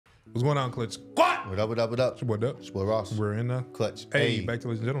What's going on, Clutch Squad? What up, what up, what up? It's your boy Duck. It's your boy Ross. We're in the Clutch. Hey, back to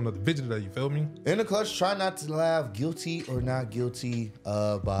ladies and gentlemen, another video today, you feel me? In the Clutch, try not to laugh. Guilty or not guilty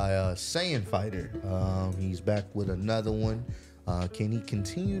by Saiyanfighterz. He's back with another one. Can he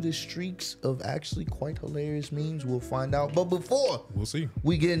continue the streaks of actually quite hilarious memes? We'll find out. But before we'll see,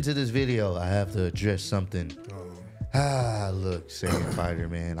 we get into this video, I have to address something. Look,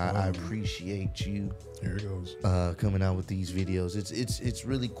 Saiyanfighterz, man, I appreciate you. Here it goes. Coming out with these videos. It's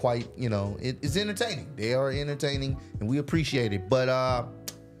really quite, you know, it's entertaining. They are entertaining, and we appreciate it. But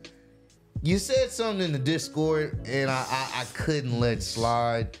you said something in the Discord, and I couldn't let it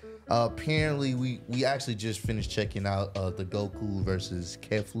slide. Apparently, we actually just finished checking out the Goku versus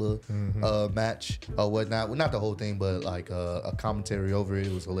Kefla match or whatnot. Well, not the whole thing, but like a commentary over it.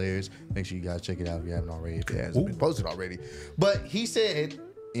 It was hilarious. Make sure you guys check it out if you haven't already, if it hasn't been posted already. But he said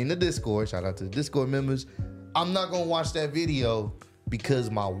in the Discord, shout out to the Discord members, I'm not gonna watch that video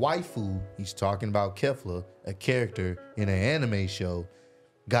because my waifu, he's talking about Kefla, a character in an anime show,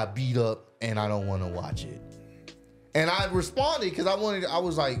 got beat up and I don't want to watch it. And I responded because I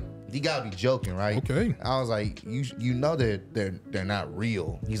was like, you gotta be joking, right? Okay. I was like, you know that they're not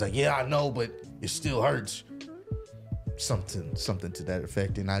real. He's like, yeah, I know, but it still hurts. Something to that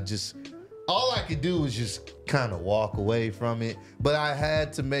effect. And all I could do was just kind of walk away from it. But I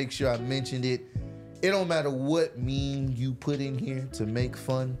had to make sure I mentioned it. It don't matter what meme you put in here to make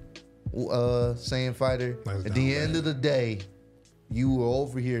fun, Saiyanfighterz. At the end of the day, you were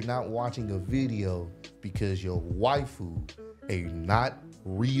over here not watching a video because your waifu, a not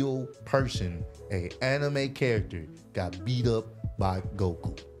real person, a anime character, got beat up by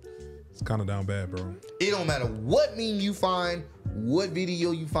Goku. It's kind of down bad, bro. It don't matter what meme you find, what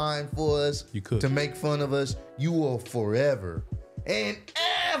video you find for us to make fun of us, you will forever and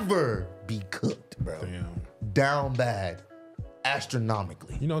ever be cooked, bro. Damn. Down bad,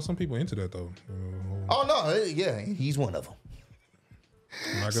 astronomically. You know, some people into that though. Oh no, yeah, he's one of them.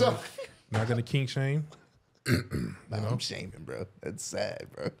 Not gonna kink shame. I'm shaming, bro. That's sad,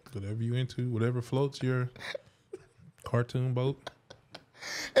 bro. Whatever you into, whatever floats your cartoon boat.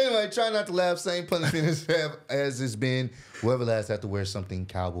 Anyway, try not to laugh. Same punishment as it's been. Whoever last have to wear something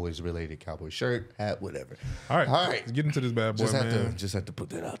Cowboys related, cowboy shirt, hat, whatever. All right. Let's get into this bad boy, man. Just have to put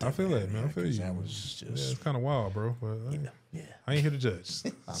that out there. I feel that, man. I feel you. That was just, it's kind of wild, bro. But I ain't here to judge.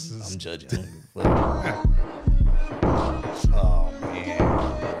 I'm judging. Oh man.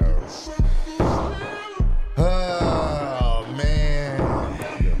 Oh man.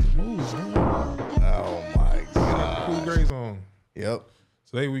 Oh my God. Cool Gray's on. Yep.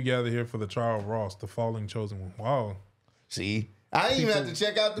 Today we gather here for the trial of Ross, the falling chosen one. Wow. See, I didn't even have to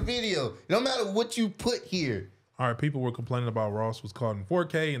check out the video. No matter what you put here. All right, people were complaining about Ross was caught in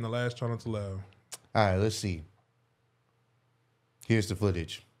 4K in the last Try Not to Laugh. All right, let's see. Here's the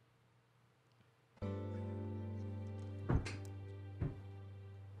footage.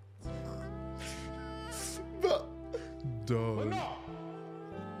 Dog.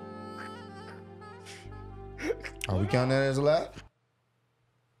 Are we counting that as a laugh?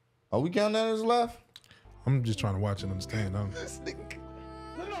 Are we counting that as a laugh? I'm just trying to watch and understand. This nigga.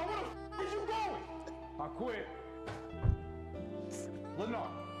 Where you going? I quit.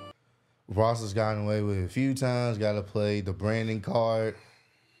 Ross has gotten away with it a few times. Got to play the branding card.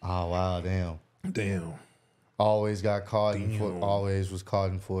 Oh wow, damn. Always got caught. Always was caught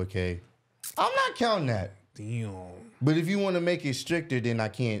in 4K. I'm not counting that. Damn. But if you want to make it stricter, then I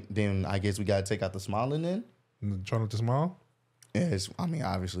can't. Then I guess we gotta take out the smiling. Then try not to smile. Yes, I mean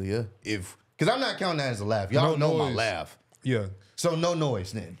obviously, yeah. Because I'm not counting that as a laugh. Y'all know my laugh. Yeah. So no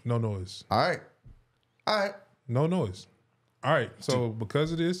noise then. No noise. All right. No noise. All right. So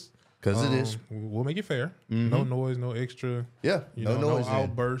because of this, we'll make it fair. No noise, no extra. Yeah. No noise. No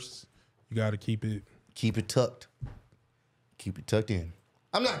outbursts. You got to keep it tucked. Keep it tucked in.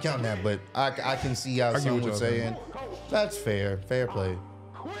 I'm not counting that, but I can see how someone's saying that's fair. Fair play.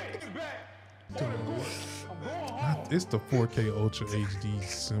 It's the 4K Ultra HD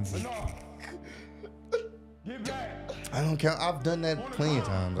symbol. I don't count. I've done that plenty of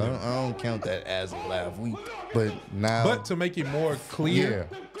times. I don't count that as a laugh. But now. But to make it more clear,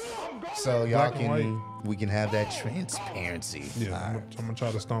 so y'all we can have that transparency. Yeah, I'm gonna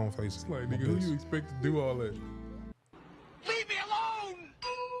try to stone face it. Like, nigga, who you expect to do all that? Leave me alone!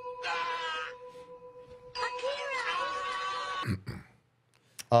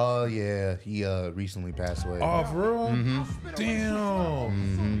 Oh yeah, he recently passed away. Oh, for real?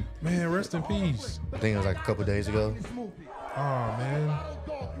 Damn. Man, rest in peace. I think it was like a couple days ago. Oh man,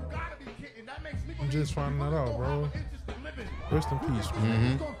 I'm just finding that out, bro. Rest in peace,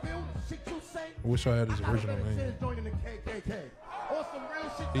 man. I wish I had his original name.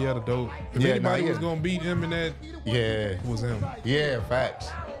 He had a dope. If anybody was gonna beat him in that, it was him. Yeah,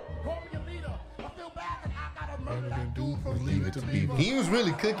 facts. Leave it to be. He was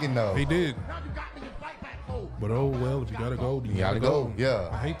really cooking though. He did. But oh well, if you gotta go, you gotta go. Yeah.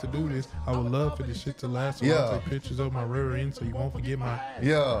 I hate to do this. I would love for this shit to last. So I'll take pictures of my rear end so you won't forget my.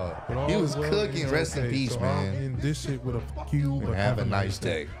 Yeah. He was cooking. Rest in peace, man. And this shit with a fuck you. And have a nice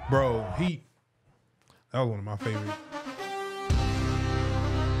day, bro. That was one of my favorite.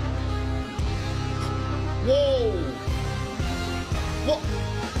 Whoa!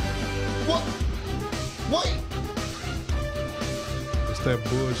 What? Wait! It's that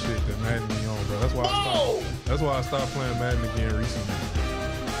bullshit that Madden me on, bro. That's why I stopped playing Madden again recently.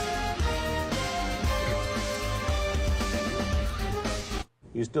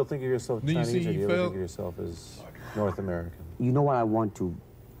 You still think of yourself Chinese, or do you ever think of yourself as North American? You know what I want to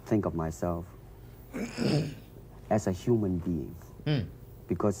think of myself? As a human being.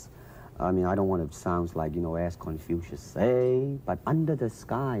 Because, I mean, I don't want to sound like, you know, as Confucius say, but under the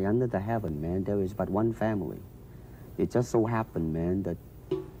sky, under the heaven, man, there is but one family. It just so happened, man, that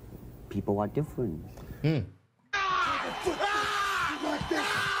people are different.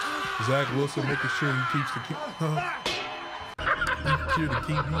 Zach Wilson making sure he keeps the keep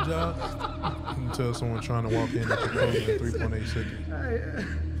job. You can tell someone trying to walk in at the close in 3.8 seconds.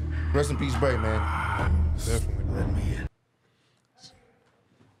 Rest in peace, Bray, man. Definitely, bro.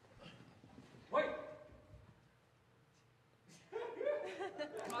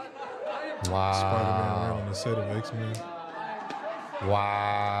 Wow. Spider-Man ran on the set of X-Men.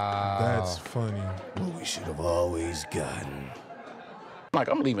 Wow. That's funny. What we should have always gotten. Like,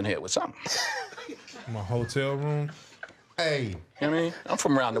 I'm leaving here with something. My hotel room. Hey. You know what I mean? I'm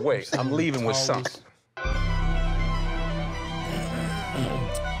from around the way. I'm leaving with something.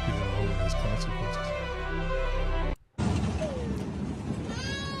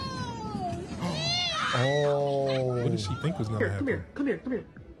 Oh. What did she think was gonna happen? Come here.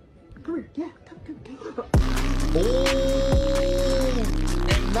 Yeah, come. Oh.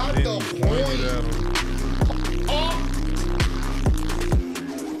 And not Then the he pointed at him. Oh.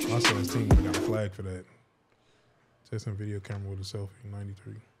 I saw his team got a flag for that. Testing video camera with a selfie,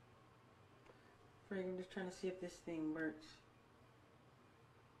 93. Frank, I'm just trying to see if this thing works.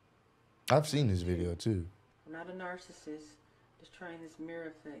 I've seen this video too. I'm not a narcissist. Just trying this mirror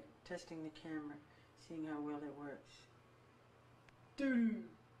effect, testing the camera, seeing how well it works. Dude.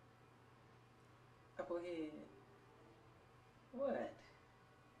 Up ahead. What?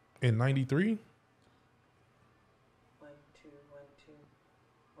 In 93? 1, 2, 1, 2.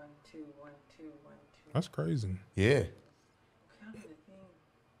 1, 2, 1, 2, 1, 2. That's crazy. Yeah. Count the thing.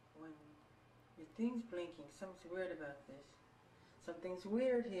 When your thing's blinking. Something's weird about this. Something's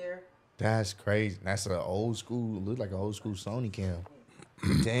weird here. That's crazy. That's an old school, look like an old school Sony cam.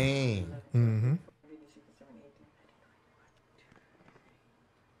 Dang. Mm-hmm.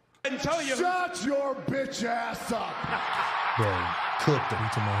 Shut your bitch ass up. Bro, Cooked him. he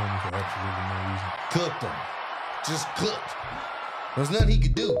took my homie for absolutely no reason. Cooked him. Just cooked. There's nothing he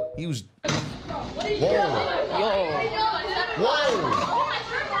could do. He was. Whoa.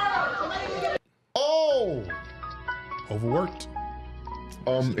 Oh. Overworked.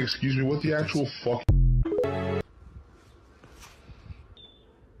 Excuse me, what the actual fuck?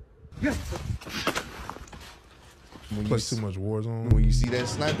 Play too much Warzone. When you see that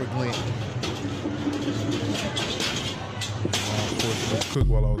sniper glint. I cook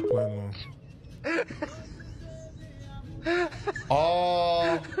while I was playing along.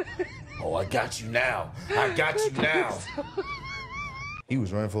 Oh, I got you now. I got you now. He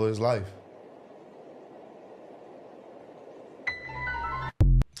was running for his life.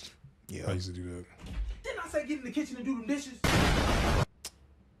 Yeah. I used to do that. Didn't I say get in the kitchen and do them dishes?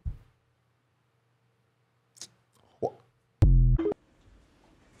 What?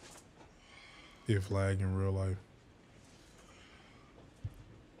 Hit flag in real life.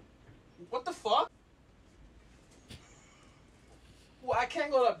 What the fuck? Well, I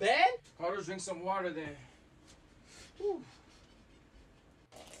can't go to bed? Carter, drink some water then. Whew.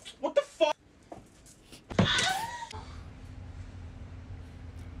 What the fuck?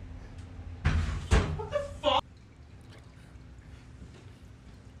 What the fuck?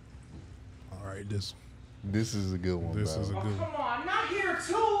 All right, this is a good one. This bro. is a good one. Come on, I'm not here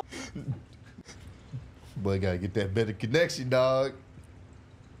too. Boy, gotta get that better connection, dog.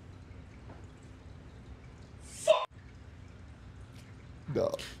 Fuck.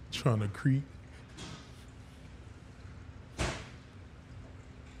 Dog. Trying to creep.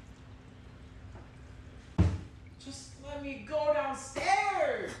 Just let me go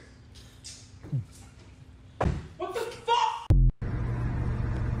downstairs. What the fuck?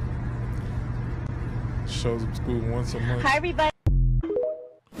 shows up at school once a month. Hi, everybody.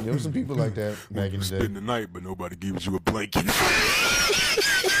 There were some people like that back in the day. Spend the night, but nobody gives you a blanket.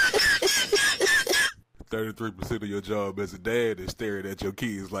 33% of your job as a dad is staring at your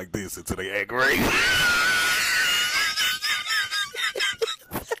kids like this until they act right.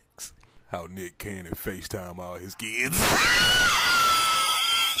 How Nick can and FaceTime all his kids.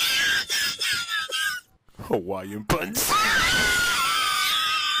 Hawaiian punch.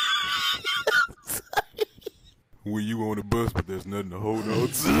 When you on the bus, but there's nothing to hold on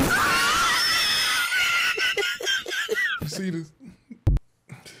to. You see this?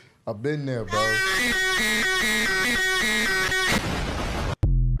 I've been there, bro. When I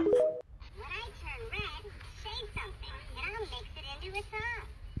turn red, say something, and I'll mix it into a song.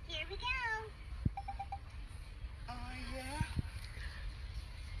 Here we go. Oh, yeah?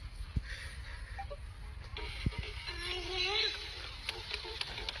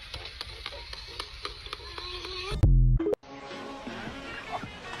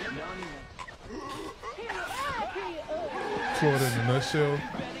 Florida in a nutshell.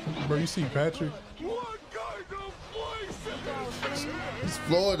 Bro, you see Patrick? It's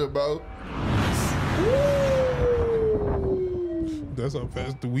Florida, bro. That's how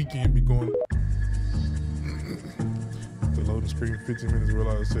fast the weekend be going. The loading screen, 15 minutes,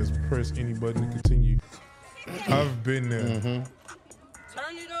 realize it says press any button to continue. I've been there. Turn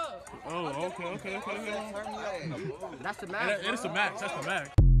it up. Oh, okay. That's the max. It's the max. That's the max.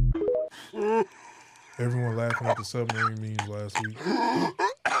 Everyone laughing at the submarine memes last week.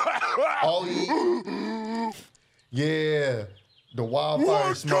 Oh, yeah. The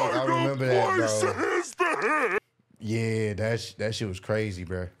wildfire smoke. I remember that, bro. Yeah, that shit was crazy,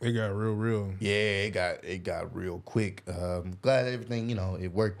 bro. It got real. Yeah, it got real quick. Glad everything,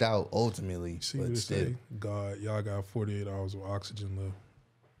 it worked out ultimately. See what it say? God, y'all got 48 hours of oxygen left.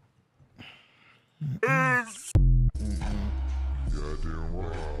 Goddamn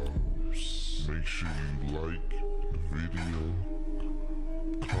right. Make sure you like the video.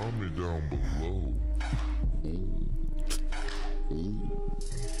 Comment down below.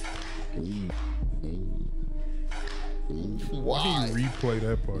 Why? Why do you replay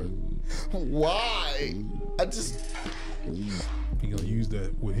that part? Why? I just... He gonna use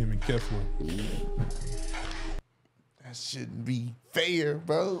that with him and Kefla. That shouldn't be fair,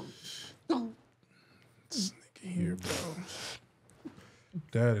 bro. This nigga here, bro.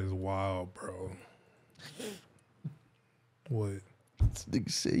 That is wild, bro. What? This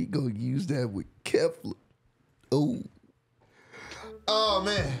nigga said he gonna use that with Kefla. Oh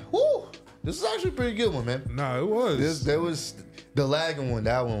man. Woo! This is actually a pretty good one, man. Nah, it was. There was the lagging one.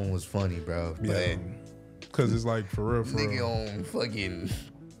 That one was funny, bro. Yeah. Cause it's like for real. Nigga on fucking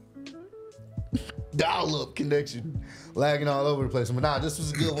dial-up connection, lagging all over the place. But nah, this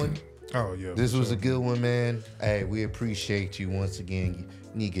was a good one. Oh yeah. This was a good one, man. Hey, we appreciate you once again.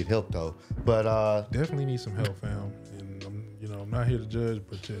 You need to get help though. But definitely need some help, fam. And I'm not here to judge,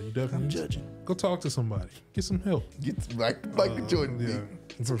 but yeah, you definitely judging. Go talk to somebody. Get some help. Get like Michael Jordan. Yeah,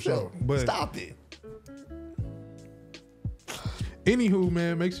 for sure. But stop it. Anywho,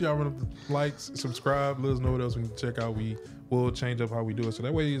 man, make sure y'all run up the likes, subscribe, let us know what else we can check out. We will change up how we do it, so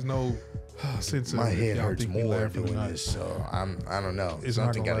that way there's no sense of my head hurts more doing doing this. So I don't know. It's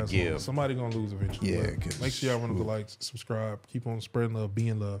something gotta give. Somebody gonna lose eventually. Yeah. Make sure y'all run up the likes, subscribe, keep on spreading love,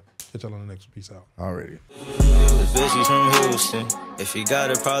 being love. Catch y'all on the next one. Peace out. Already. Bitches from Houston. If you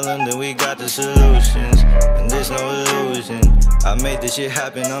got a problem, then we got the solutions. And there's no illusion. I made this shit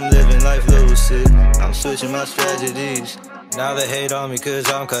happen. I'm living life lucid. I'm switching my strategies. Now they hate on me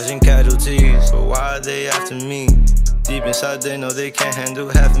cause I'm causing casualties. But why are they after me? Deep inside they know they can't handle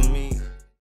half of me.